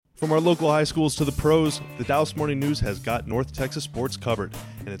From our local high schools to the pros, the Dallas Morning News has got North Texas sports covered,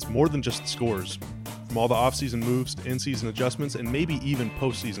 and it's more than just the scores. From all the offseason moves to in-season adjustments and maybe even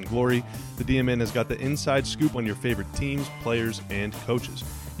postseason glory, the DMN has got the inside scoop on your favorite teams, players, and coaches.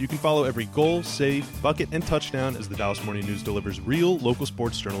 You can follow every goal, save, bucket, and touchdown as the Dallas Morning News delivers real local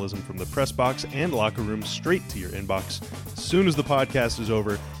sports journalism from the press box and locker room straight to your inbox. As soon as the podcast is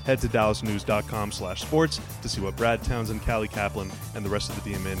over, head to dallasnews.com/sports to see what Brad Townsend, Callie Kaplan, and the rest of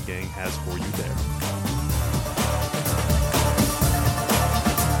the DMN gang has for you there.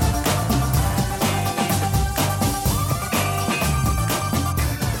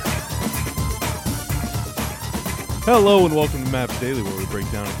 Hello and welcome to Mavs Daily, where we break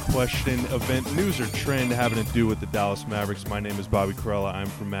down a question, event, news, or trend having to do with the Dallas Mavericks. My name is Bobby Corella. I'm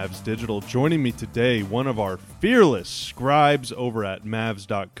from Mavs Digital. Joining me today, one of our fearless scribes over at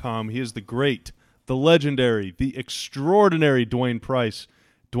Mavs.com. He is the great, the legendary, the extraordinary Dwain Price.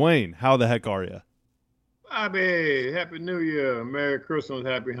 Dwain, how the heck are you? Bobby, Happy New Year, Merry Christmas,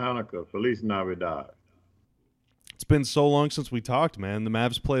 Happy Hanukkah, Feliz Navidad. It's been so long since we talked, man. The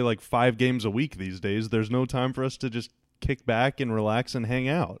Mavs play like 5 games a week these days. There's no time for us to just kick back and relax and hang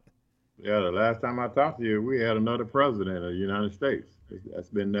out. Yeah, the last time I talked to you, we had another president of the United States. That's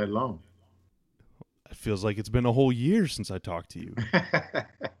been that long. It feels like it's been a whole year since I talked to you.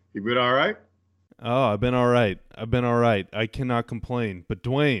 You been all right? Oh, I've been all right. I cannot complain. But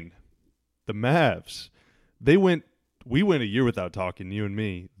Dwain, the Mavs, we went a year without talking, you and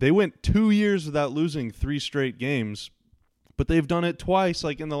me. They went 2 years without losing 3 straight games, but they've done it twice,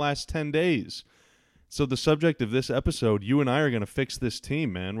 like in the last 10 days. So the subject of this episode, you and I are going to fix this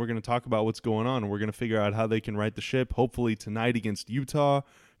team, man. We're going to talk about what's going on, and we're going to figure out how they can right the ship, hopefully tonight against Utah,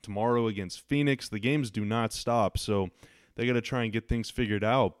 tomorrow against Phoenix. The games do not stop, so they got to try and get things figured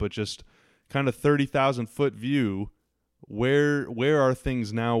out. But just kind of 30,000-foot view, Where are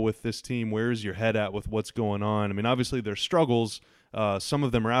things now with this team? Where is your head at with what's going on? I mean, obviously there's struggles. Some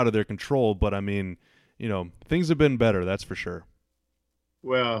of them are out of their control, but I mean, things have been better, that's for sure.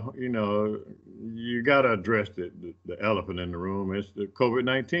 Well, you got to address the elephant in the room. It's the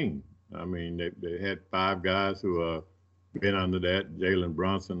COVID-19. I mean, they had 5 guys who have been under that. Jalen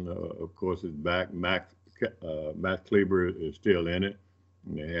Brunson, of course, is back. Max Kleber is still in it.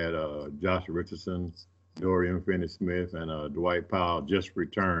 And they had Josh Richardson, Dorian Finney-Smith, and Dwight Powell just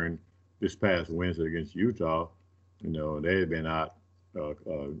returned this past Wednesday against Utah. They had been out.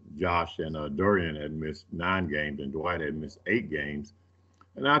 Josh and Dorian had missed 9 games, and Dwight had missed 8 games.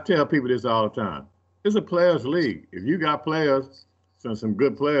 And I tell people this all the time. It's a players' league. If you got players, some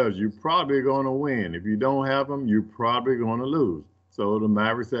good players, you're probably going to win. If you don't have them, you're probably going to lose. So the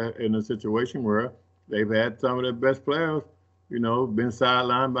Mavericks are in a situation where they've had some of their best players, been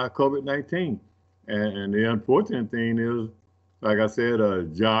sidelined by COVID-19. And the unfortunate thing is, like I said,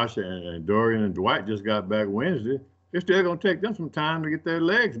 Josh and Dorian and Dwight just got back Wednesday. It's still going to take them some time to get their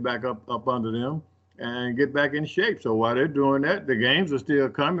legs back up under them and get back in shape. So while they're doing that, the games are still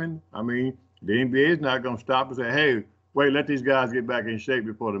coming. I mean, the NBA is not going to stop and say, hey, wait, let these guys get back in shape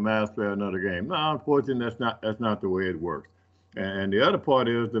before the Mavs play another game. No, unfortunately, that's not the way it works. And the other part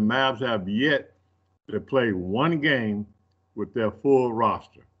is the Mavs have yet to play one game with their full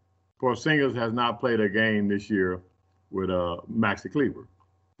roster. Porzingis has not played a game this year with Maxi Kleber.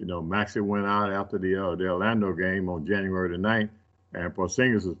 Maxi went out after the Orlando game on January the 9th, and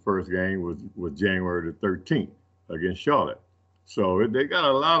Porzingis' first game was January the 13th against Charlotte. So they got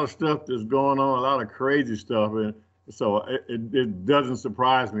a lot of stuff that's going on, a lot of crazy stuff, and so it doesn't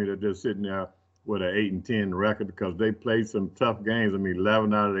surprise me that they're sitting there with an 8-10 record because they played some tough games. I mean,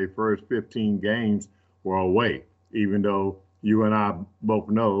 11 out of their first 15 games were away, even though you and I both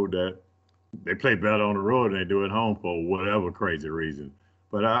know that they play better on the road than they do at home for whatever crazy reason.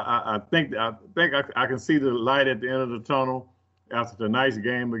 But I think I can see the light at the end of the tunnel after tonight's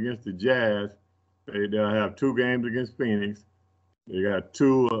game against the Jazz. They'll have 2 games against Phoenix. They got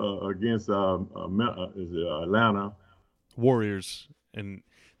 2 against Atlanta Warriors, and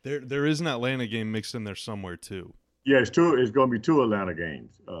there is an Atlanta game mixed in there somewhere too. Yeah, it's going to be 2 Atlanta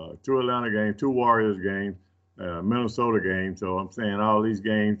games, 2 Atlanta games, 2 Warriors games. Minnesota game. So I'm saying all these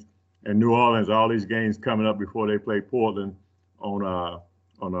games, and New Orleans, all these games coming up before they play Portland on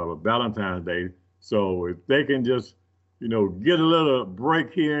Valentine's Day. So if they can just, get a little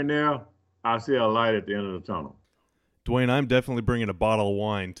break here and there, I see a light at the end of the tunnel. Dwain, I'm definitely bringing a bottle of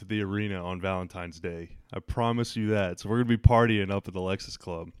wine to the arena on Valentine's Day. I promise you that. So we're going to be partying up at the Lexus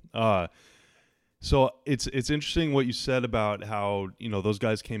Club. So it's interesting what you said about how, those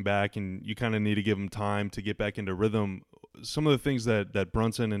guys came back and you kind of need to give them time to get back into rhythm. Some of the things that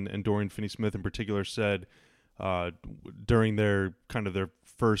Brunson and Dorian Finney-Smith in particular said during their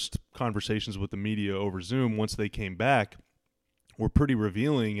first conversations with the media over Zoom once they came back were pretty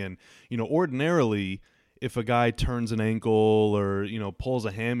revealing. And, ordinarily, if a guy turns an ankle or, pulls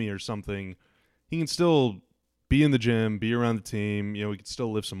a hammy or something, he can still be in the gym, be around the team. He can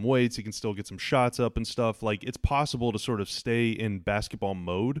still lift some weights. He can still get some shots up and stuff. Like, it's possible to sort of stay in basketball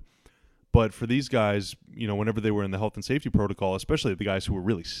mode. But for these guys, whenever they were in the health and safety protocol, especially the guys who were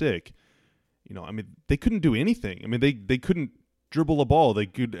really sick, they couldn't do anything. They couldn't dribble a ball. They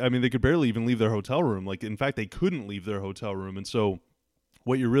could barely even leave their hotel room. Like, in fact, they couldn't leave their hotel room. And so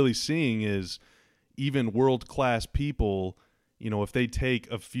what you're really seeing is even world-class people, if they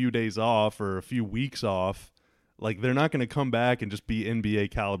take a few days off or a few weeks off, like, they're not going to come back and just be NBA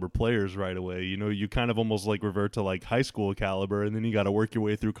caliber players right away. You kind of almost like revert to like high school caliber, and then you got to work your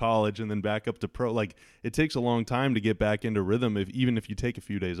way through college and then back up to pro. Like, it takes a long time to get back into rhythm even if you take a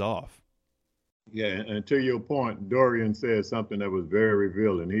few days off. Yeah, and to your point, Dorian said something that was very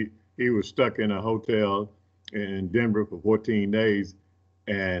revealing. He was stuck in a hotel in Denver for 14 days,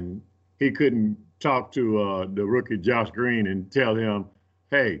 and he couldn't talk to the rookie Josh Green and tell him,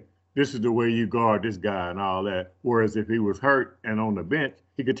 hey, this is the way you guard this guy and all that. Whereas if he was hurt and on the bench,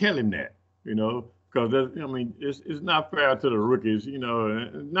 he could tell him that, because it's not fair to the rookies,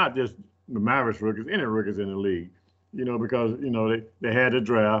 not just the Mavericks rookies, any rookies in the league, because, they had a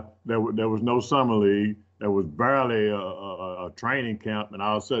draft. There was no summer league. There was barely a training camp, and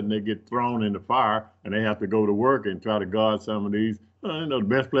all of a sudden they get thrown in the fire and they have to go to work and try to guard some of these, the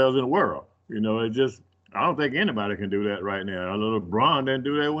best players in the world. I don't think anybody can do that right now. LeBron didn't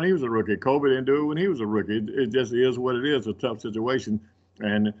do that when he was a rookie. Kobe didn't do it when he was a rookie. It just is what it is, a tough situation.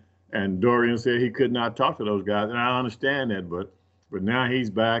 And Dorian said he could not talk to those guys, and I understand that. But now he's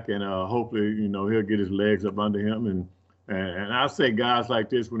back, and hopefully, he'll get his legs up under him. And I say guys like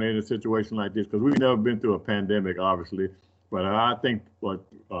this when they're in a situation like this, because we've never been through a pandemic, obviously. But I think 3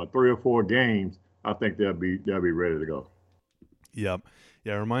 or 4 games, I think they'll be ready to go. Yep.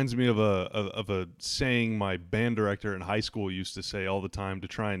 Yeah, it reminds me of a saying my band director in high school used to say all the time to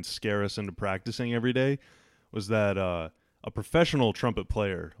try and scare us into practicing every day, was that a professional trumpet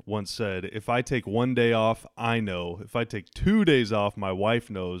player once said, if I take 1 day off, I know. If I take 2 days off, my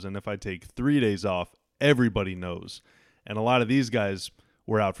wife knows. And if I take 3 days off, everybody knows. And a lot of these guys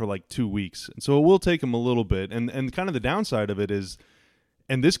were out for like 2 weeks. And so it will take them a little bit. And kind of the downside of it is,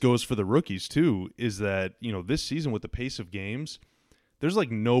 and this goes for the rookies too, is that, this season with the pace of games, there's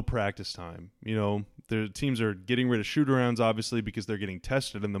like no practice time. The teams are getting rid of shoot-arounds, obviously, because they're getting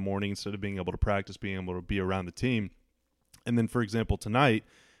tested in the morning instead of being able to practice, being able to be around the team. And then, for example, tonight,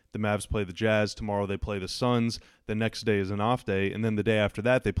 the Mavs play the Jazz. Tomorrow they play the Suns. The next day is an off day. And then the day after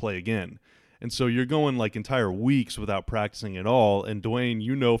that, they play again. And so you're going like entire weeks without practicing at all. And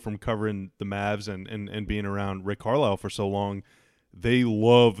Dwain, from covering the Mavs and being around Rick Carlisle for so long, they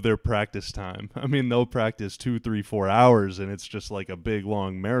love their practice time. They'll practice 2, 3, 4 hours, and it's just like a big,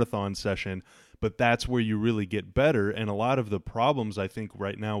 long marathon session. But that's where you really get better. And a lot of the problems, I think,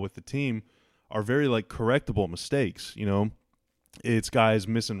 right now with the team are very, correctable mistakes. It's guys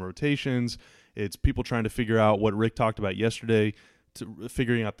missing rotations. It's people trying to figure out what Rick talked about yesterday,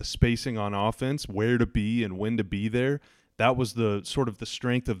 figuring out the spacing on offense, where to be and when to be there. That was the sort of the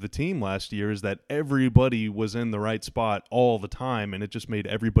strength of the team last year, is that everybody was in the right spot all the time, and it just made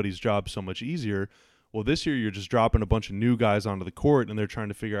everybody's job so much easier. Well, this year you're just dropping a bunch of new guys onto the court, and they're trying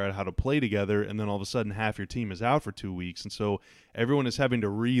to figure out how to play together, and then all of a sudden half your team is out for 2 weeks. And so everyone is having to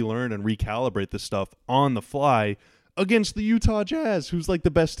relearn and recalibrate this stuff on the fly against the Utah Jazz, who's like the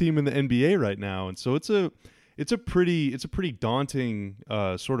best team in the NBA right now. And so it's a pretty daunting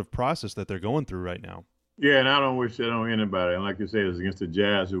sort of process that they're going through right now. Yeah, and I don't wish that on anybody. And like you said, it's against the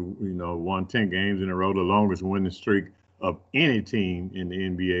Jazz, who won 10 games in a row, the longest winning streak of any team in the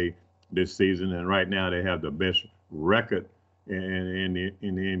NBA this season. And right now they have the best record in the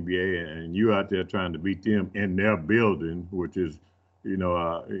NBA. And you out there trying to beat them in their building, which is,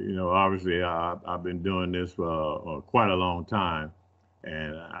 obviously I've been doing this for quite a long time,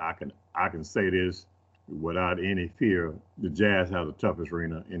 and I can say this without any fear: the Jazz have the toughest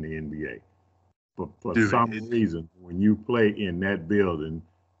arena in the NBA. But for some reason, when you play in that building,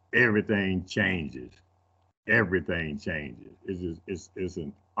 everything changes. Everything changes. It's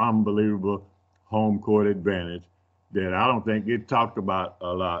an unbelievable home court advantage that I don't think get talked about a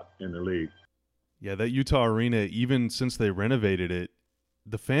lot in the league. Yeah, that Utah arena, even since they renovated it,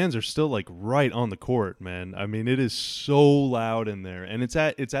 the fans are still like right on the court, man. It is so loud in there, and it's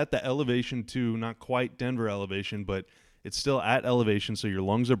at the elevation too, not quite Denver elevation, but it's still at elevation, so your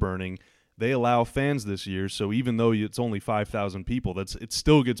lungs are burning. They allow fans this year, so even though it's only 5,000 people, it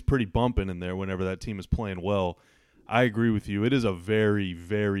still gets pretty bumping in there whenever that team is playing well. I agree with you. It is a very,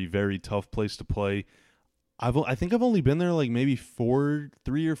 very, very tough place to play. I think I've only been there like maybe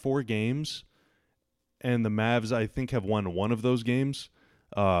 3 or 4 games, and the Mavs I think have won one of those games.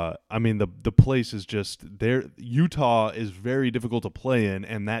 I mean the place is just there. Utah is very difficult to play in,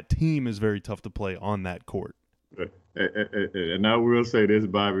 and that team is very tough to play on that court. And I will say this,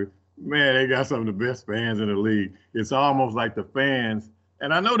 Bobby. Man, they got some of the best fans in the league. It's almost like the fans,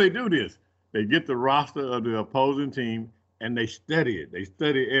 and I know they do this. They get the roster of the opposing team and they study it. They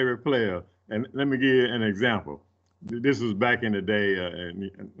study every player. And let me give you an example. This was back in the day,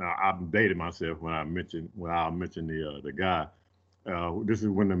 and now I'm dating myself when I mentioned the guy. This is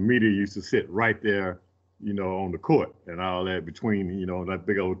when the media used to sit right there, on the court and all that between, that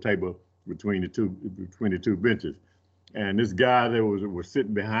big old table between the two benches. And this guy that was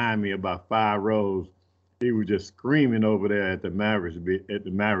sitting behind me about 5 rows, he was just screaming over there at the Mavericks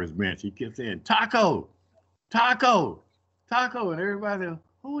bench. He kept saying, "Taco, Taco, Taco," and everybody said,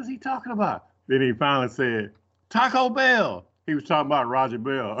 "Who is he talking about?" Then he finally said, "Taco Bell." He was talking about Roger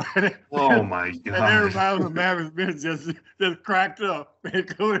Bell. Oh my God! And everybody on the Mavericks bench just cracked up,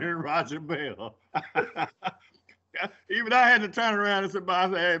 including Roger Bell. Even I had to turn around and say,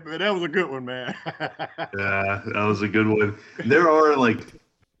 "Hey, man, that was a good one, man." Yeah, that was a good one. There are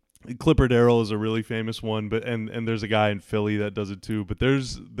Clipper Darrell is a really famous one, but and there's a guy in Philly that does it too. But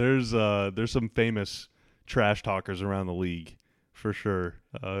there's some famous trash talkers around the league for sure.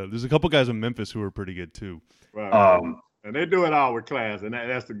 There's a couple guys in Memphis who are pretty good too. Right. And they do it all with class, and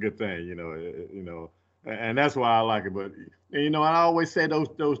that's the good thing, and that's why I like it. But I always say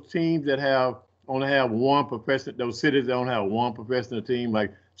those teams that only have one professional, those cities that only have one professional team,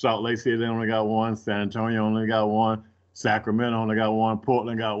 like Salt Lake City, they only got one, San Antonio only got one, Sacramento only got one,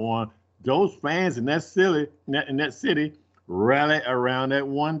 Portland got one. Those fans in that city rally around that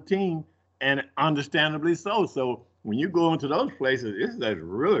one team, and understandably so. So when you go into those places, that's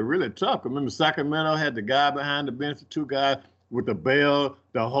really, really tough. Remember, Sacramento had the guy behind the bench, the 2 guys with the bell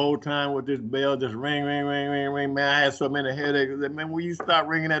the whole time with this bell just ring, ring, ring, ring, ring. Man, I had so many headaches. Man, when you stop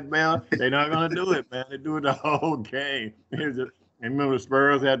ringing that bell, they're not going to do it, man. They do it the whole game. And remember, the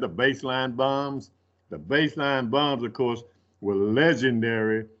Spurs had the baseline bombs. The baseline bombs, of course, were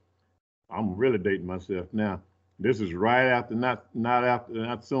legendary. I'm really dating myself now. This is right after, not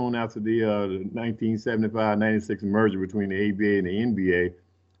soon after the 1975-96 merger between the ABA and the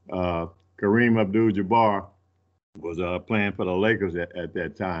NBA. Kareem Abdul-Jabbar was playing for the Lakers at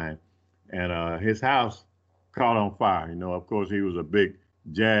that time, and his house caught on fire. Of course, he was a big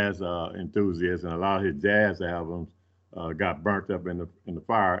jazz enthusiast, and a lot of his jazz albums got burnt up in the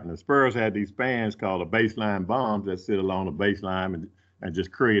fire. And the Spurs had these fans called the baseline bombs that sit along the baseline and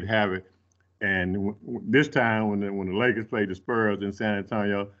just create havoc. And this time, when the Lakers played the Spurs in San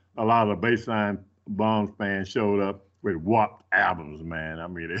Antonio, a lot of the baseline bombs fans showed up with warped albums, man. I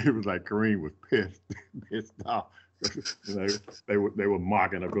mean, it was like Kareem was pissed off. They were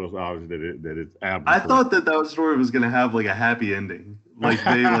mocking, of course, obviously that it's album. I thought that story was gonna have like a happy ending, like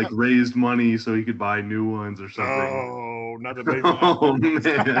they raised money so he could buy new ones or something. Oh, not the baseline. Oh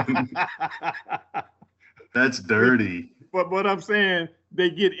man, that's dirty. But what I'm saying, they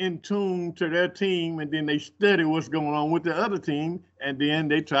get in tune to their team, and then they study what's going on with the other team, and then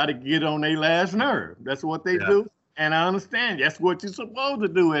they try to get on their last nerve. That's what they do. And I understand that's what you're supposed to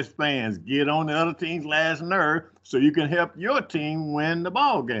do as fans, get on the other team's last nerve so you can help your team win the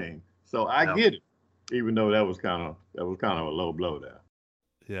ball game. So I get it, even though that was kind of a low blow there.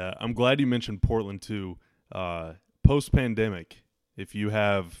 Yeah, I'm glad you mentioned Portland too. Post-pandemic, if you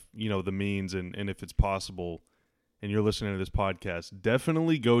have, the means and if it's possible and you're listening to this podcast,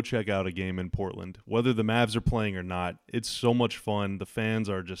 definitely go check out a game in Portland. Whether the Mavs are playing or not, it's so much fun. The fans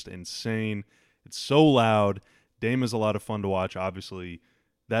are just insane. It's so loud. Dame is a lot of fun to watch, obviously.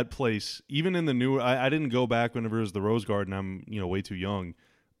 That place, even in the new, I didn't go back whenever it was the Rose Garden. I'm, way too young.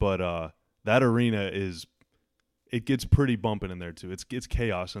 But that arena it gets pretty bumping in there, too. It's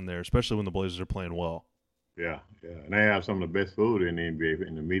chaos in there, especially when the Blazers are playing well. Yeah. And they have some of the best food in the NBA,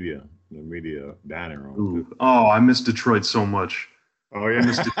 in the media dining room. Too. Oh, I miss Detroit so much. Oh, yeah.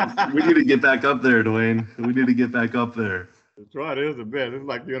 We need to get back up there, Dwayne. We need to get back up there. Detroit is the best. It's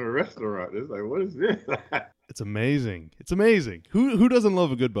like you're in a restaurant. It's like, what is this? It's amazing. It's amazing. Who doesn't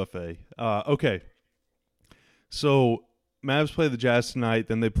love a good buffet? Okay. So Mavs play the Jazz tonight.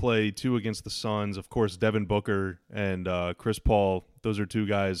 Then they play 2 against the Suns. Of course, Devin Booker and Chris Paul. Those are 2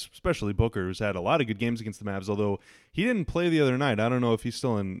 guys, especially Booker, who's had a lot of good games against the Mavs. Although he didn't play the other night. I don't know if he's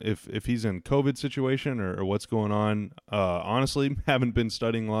still if he's in COVID situation or what's going on. Honestly, haven't been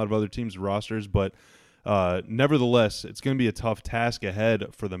studying a lot of other teams' rosters, but nevertheless, it's going to be a tough task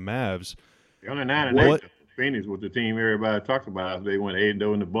ahead for the Mavs. They're only 9-8. Phoenix was the team everybody talks about. They went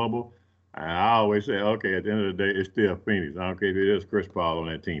 8-0 in the bubble. I always say, okay, at the end of the day, it's still Phoenix. I don't care if it is Chris Paul on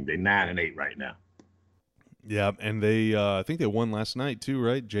that team. They're 9-8 right now. Yeah, and they I think they won last night too,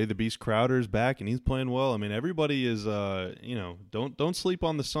 right? Jay the Beast Crowder's back and he's playing well. I mean, everybody is don't sleep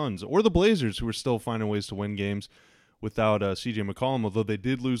on the Suns or the Blazers, who are still finding ways to win games without CJ McCollum, although they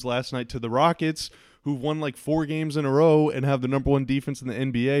did lose last night to the Rockets, who've won like 4 games in a row and have the number 1 defense in the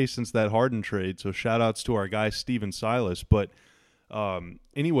NBA since that Harden trade. So shout outs to our guy Steven Silas. But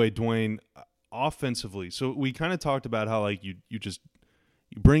anyway, Dwain, offensively, so we kind of talked about how like you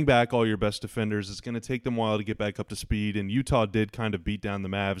bring back all your best defenders. It's going to take them a while to get back up to speed, and Utah did kind of beat down the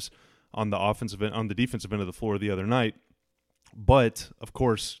Mavs on the defensive end of the floor the other night. But, of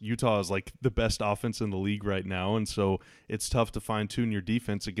course, Utah is like the best offense in the league right now, and so it's tough to fine-tune your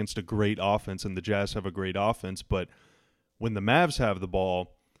defense against a great offense, and the Jazz have a great offense. But when the Mavs have the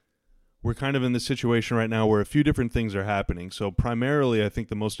ball, we're kind of in this situation right now where a few different things are happening. So primarily, I think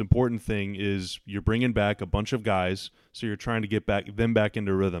the most important thing is you're bringing back a bunch of guys, so you're trying to get them back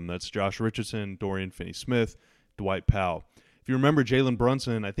into rhythm. That's Josh Richardson, Dorian Finney-Smith, Dwight Powell. If you remember Jalen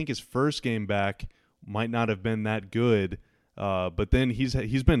Brunson, I think his first game back might not have been that good, but then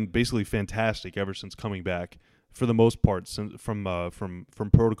he's been basically fantastic ever since coming back for the most part from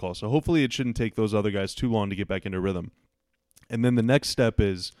protocol. So hopefully it shouldn't take those other guys too long to get back into rhythm. And then the next step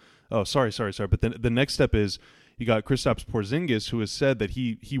is but then the next step is you got Kristaps Porzingis, who has said that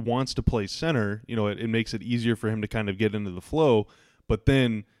he wants to play center. You know, it makes it easier for him to kind of get into the flow. But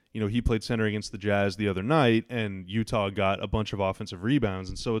then, you know, he played center against the Jazz the other night, and Utah got a bunch of offensive rebounds.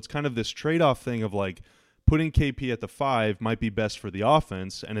 And so it's kind of this trade-off thing of like putting KP at the 5 might be best for the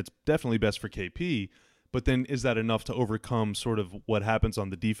offense, and it's definitely best for KP. But then is that enough to overcome sort of what happens on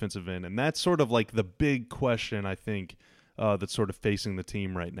the defensive end? And that's sort of like the big question, I think, that's sort of facing the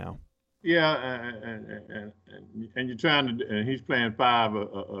team right now. Yeah, and you're trying to, and he's playing 5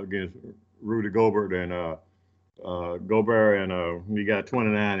 against Rudy Gobert, and he got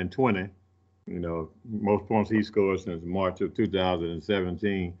 29 and 20. You know, most points he scored since March of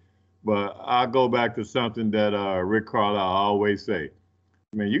 2017. But I'll go back to something that Rick Carlisle always say.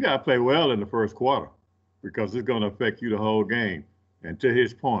 I mean, you got to play well in the first quarter because it's going to affect you the whole game. And to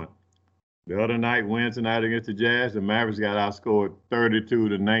his point, the other night, Wednesday night against the Jazz, the Mavericks got outscored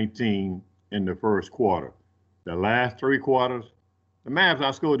 32-19 in the first quarter. The last 3 quarters, the Mavs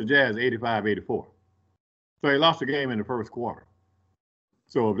outscored the Jazz 85-84. So they lost the game in the first quarter.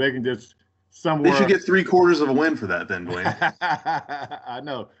 So if they can just somewhere... They should get 3/4 of a win for that then, Dwayne. I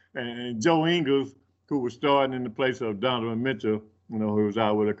know. And Joe Ingles, who was starting in the place of Donovan Mitchell, you know, who was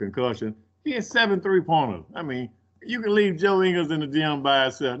out with a concussion, he had 7 3-pointers. I mean, you can leave Joe Ingles in the gym by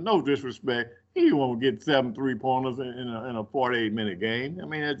himself. No disrespect. He won't get 7 3-pointers in a 48-minute game. I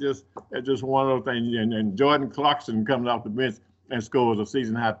mean, it's just one of those things. And Jordan Clarkson comes off the bench and scores a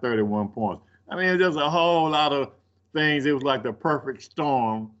season-high 31 points. I mean, it's just a whole lot of things. It was like the perfect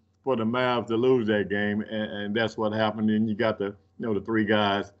storm for the Mavs to lose that game, and that's what happened. And you got the 3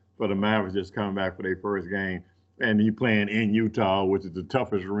 guys for the Mavericks just coming back for their first game, and you playing in Utah, which is the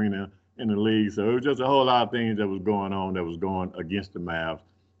toughest arena in the league. So it was just a whole lot of things that was going on that was going against the Mavs.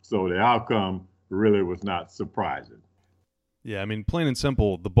 So the outcome really was not surprising. Yeah, I mean, plain and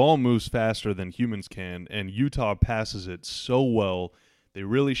simple, the ball moves faster than humans can, and Utah passes it so well. They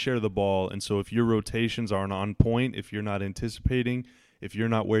really share the ball, and so if your rotations aren't on point, if you're not anticipating, if you're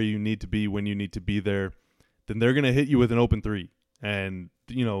not where you need to be when you need to be there, then they're going to hit you with an open 3. And,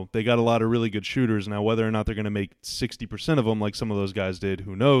 you know, they got a lot of really good shooters. Now, whether or not they're going to make 60% of them like some of those guys did,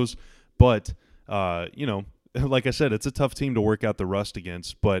 who knows? But, you know, like I said, it's a tough team to work out the rust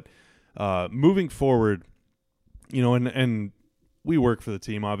against. But moving forward, you know, and we work for the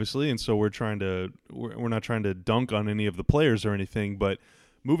team, obviously, and so we're not trying to dunk on any of the players or anything. But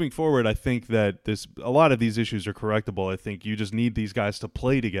moving forward, I think that a lot of these issues are correctable. I think you just need these guys to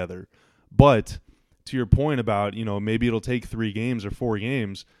play together. But to your point about, you know, maybe it'll take 3 games or 4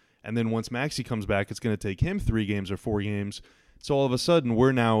 games, and then once Maxey comes back, it's going to take him 3 games or 4 games. So all of a sudden,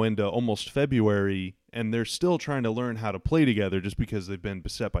 we're now into almost February, and they're still trying to learn how to play together just because they've been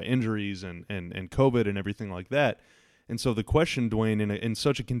beset by injuries and COVID and everything like that. And so the question, Dwayne, in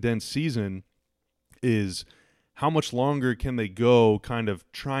such a condensed season is how much longer can they go kind of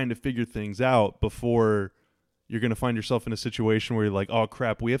trying to figure things out before you're going to find yourself in a situation where you're like, oh,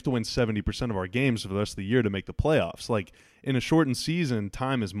 crap, we have to win 70% of our games for the rest of the year to make the playoffs. Like, in a shortened season,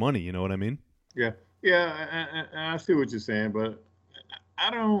 time is money. You know what I mean? Yeah. Yeah, and I see what you're saying, but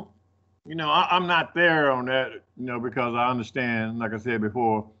I don't, you know, I'm not there on that, you know, because I understand, like I said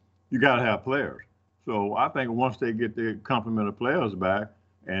before, you got to have players. So I think once they get the complement of players back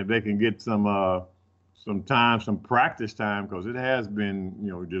and they can get some some time, some practice time, because it has been,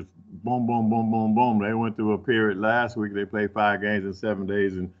 just boom, boom, boom, boom, boom. They went through a period last week. They played 5 games in 7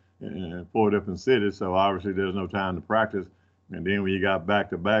 days in 4 different cities. So obviously there's no time to practice. And then when you got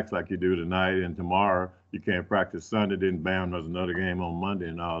back-to-backs like you do tonight and tomorrow, you can't practice Sunday. Then bam, there's another game on Monday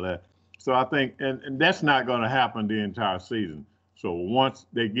and all that. So I think, and that's not going to happen the entire season. So once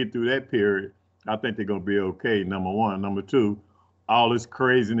they get through that period, I think they're going to be okay, number one. Number two, all this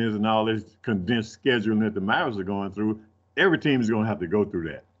craziness and all this condensed scheduling that the Mavs are going through, every team is going to have to go through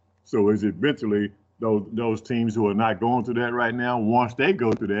that. So is eventually those teams who are not going through that right now, once they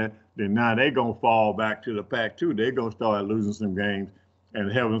go through that, then now they're going to fall back to the pack too. They're going to start losing some games.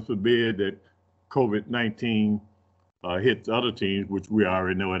 And heaven forbid that COVID-19 hits other teams, which we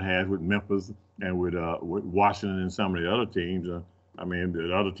already know it has with Memphis and with Washington and some of the other teams. The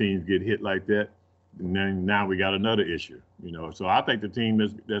other teams get hit like that, and then now we got another issue. So I think the team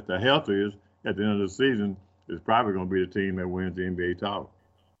that's the healthiest at the end of the season is probably going to be the team that wins the NBA title.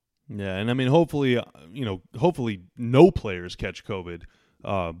 Yeah, and hopefully no players catch COVID,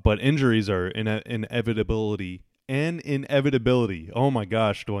 but injuries are an inevitability. Oh my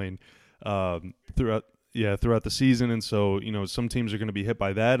gosh, Dwain, throughout the season, and so some teams are going to be hit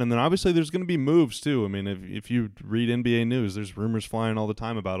by that, and then obviously there's going to be moves too. If you read NBA news, there's rumors flying all the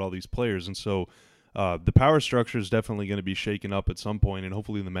time about all these players, and so the power structure is definitely going to be shaken up at some point, and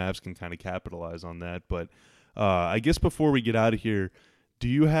hopefully the Mavs can kind of capitalize on that. But I guess before we get out of here, do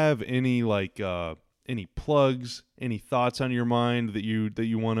you have any any plugs, any thoughts on your mind that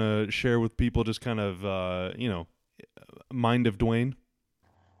you want to share with people? Just kind of mind of Dwain.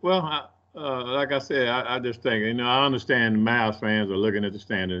 Well, like I said, I just think I understand the Mavs fans are looking at the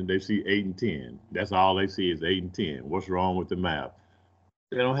standings. They see 8-10. That's all they see is 8-10. What's wrong with the Mavs?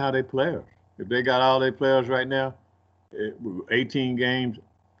 They don't have their players. If they got all their players right now, 18 games,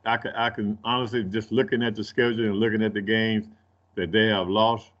 I can honestly, just looking at the schedule and looking at the games that they have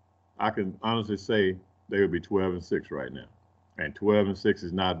lost, I can honestly say they would be 12-6 right now. And 12-6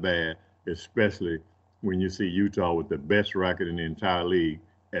 is not bad, especially when you see Utah with the best record in the entire league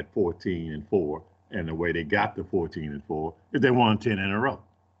at 14-4. And the way they got to 14-4 is they won 10 in a row.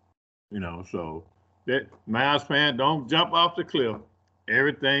 So that Mavs fan, don't jump off the cliff.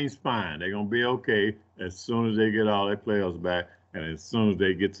 Everything's fine. They're going to be okay as soon as they get all their players back and as soon as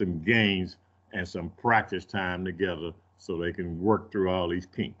they get some games and some practice time together so they can work through all these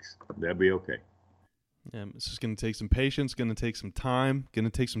kinks. They'll be okay. Yeah, it's just going to take some patience, going to take some time, going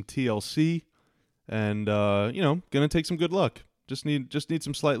to take some TLC, and going to take some good luck. Just need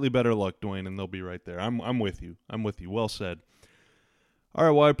some slightly better luck, Dwain, and they'll be right there. I'm with you. Well said. All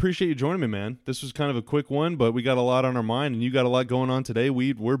right, well, I appreciate you joining me, man. This was kind of a quick one, but we got a lot on our mind, and you got a lot going on today.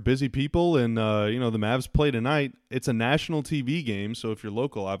 We're busy people, and the Mavs play tonight. It's a national TV game, so if you're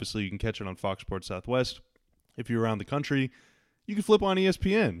local, obviously you can catch it on Fox Sports Southwest. If you're around the country, you can flip on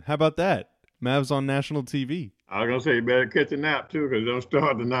ESPN. How about that? Mavs on national TV. I was going to say you better catch a nap, too, because don't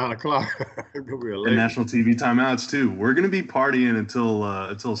start at 9 o'clock. It's going to be a late. And national TV timeouts, too. We're going to be partying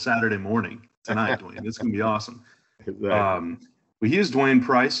until Saturday morning tonight, Dwayne. It's going to be awesome. Exactly. Well, he is Dwain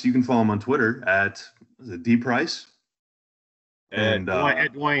Price. You can follow him on Twitter at DPrice. And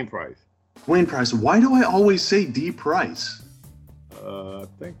at Dwain Price. Dwain Price. Why do I always say D Price? I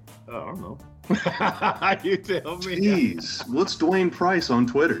don't know. You tell me. Jeez. What's Dwain Price on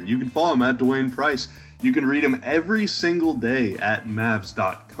Twitter? You can follow him at Dwain Price. You can read him every single day at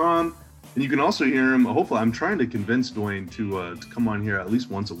Mavs.com. And you can also hear him. Hopefully, I'm trying to convince Dwain to come on here at least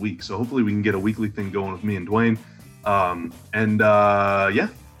once a week. So hopefully we can get a weekly thing going with me and Dwain. I'm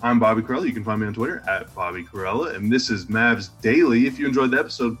Bobby Corella. You can find me on Twitter at Bobby Corella. And this is Mavs Daily. If you enjoyed the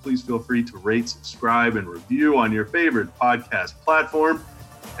episode, please feel free to rate, subscribe, and review on your favorite podcast platform.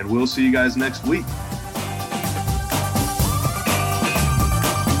 And we'll see you guys next week.